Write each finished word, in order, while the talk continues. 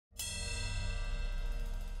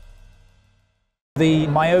The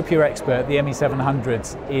Myopia Expert, the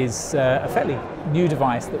ME700, is a fairly new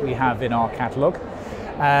device that we have in our catalogue.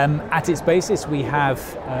 At its basis, we have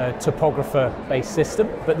a topographer-based system,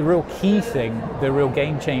 but the real key thing, the real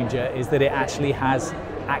game changer, is that it actually has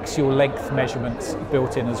axial length measurements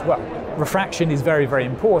built in as well. Refraction is very, very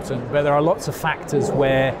important, but there are lots of factors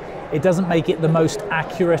where it doesn't make it the most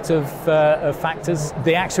accurate of factors.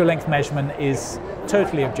 The axial length measurement is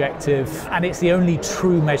totally objective, and it's the only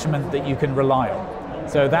true measurement that you can rely on.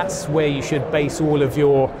 So that's where you should base all of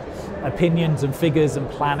your opinions and figures and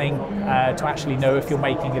planning to actually know if you're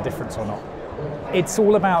making a difference or not. It's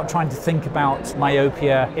all about trying to think about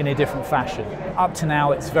myopia in a different fashion. Up to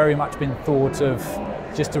now, it's very much been thought of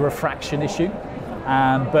just a refraction issue,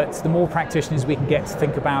 but the more practitioners we can get to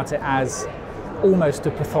think about it as almost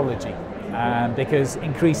a pathology, because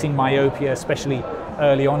increasing myopia, especially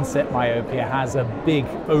early onset myopia, has a big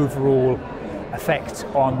overall effect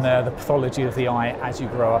on the pathology of the eye as you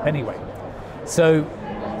grow up anyway. So,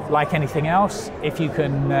 like anything else, if you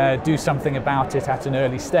can do something about it at an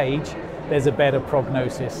early stage, there's a better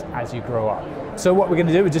prognosis as you grow up. So what we're going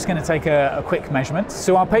to do, we're just going to take a quick measurement.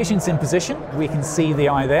 So our patient's in position, we can see the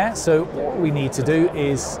eye there. So what we need to do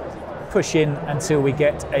is push in until we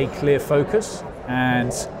get a clear focus.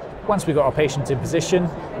 And once we've got our patient in position,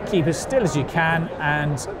 keep as still as you can,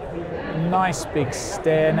 and nice big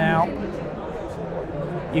stare now.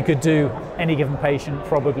 You could do any given patient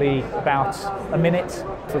probably about a minute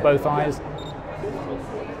for both eyes.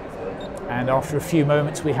 And after a few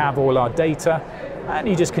moments we have all our data, and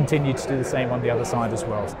you just continue to do the same on the other side as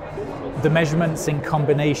well. The measurements in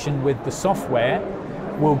combination with the software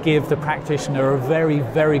will give the practitioner a very,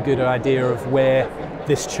 very good idea of where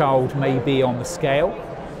this child may be on the scale.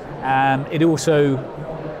 It also,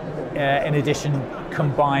 in addition,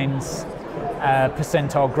 combines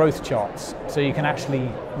percentile growth charts, so you can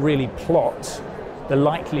actually really plot the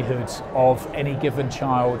likelihood of any given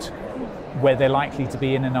child where they're likely to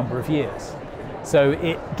be in a number of years. So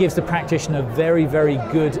it gives the practitioner very, very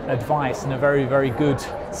good advice and a very, very good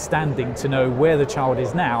standing to know where the child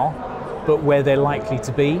is now, but where they're likely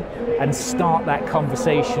to be, and start that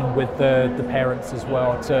conversation with the parents as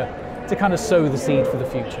well to kind of sow the seed for the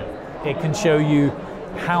future. It can show you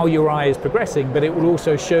how your eye is progressing, but it will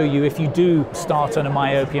also show you, if you do start on a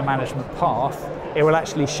myopia management path, it will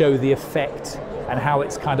actually show the effect and how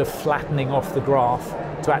it's kind of flattening off the graph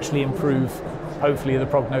to actually improve, hopefully, the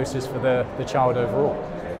prognosis for the child overall.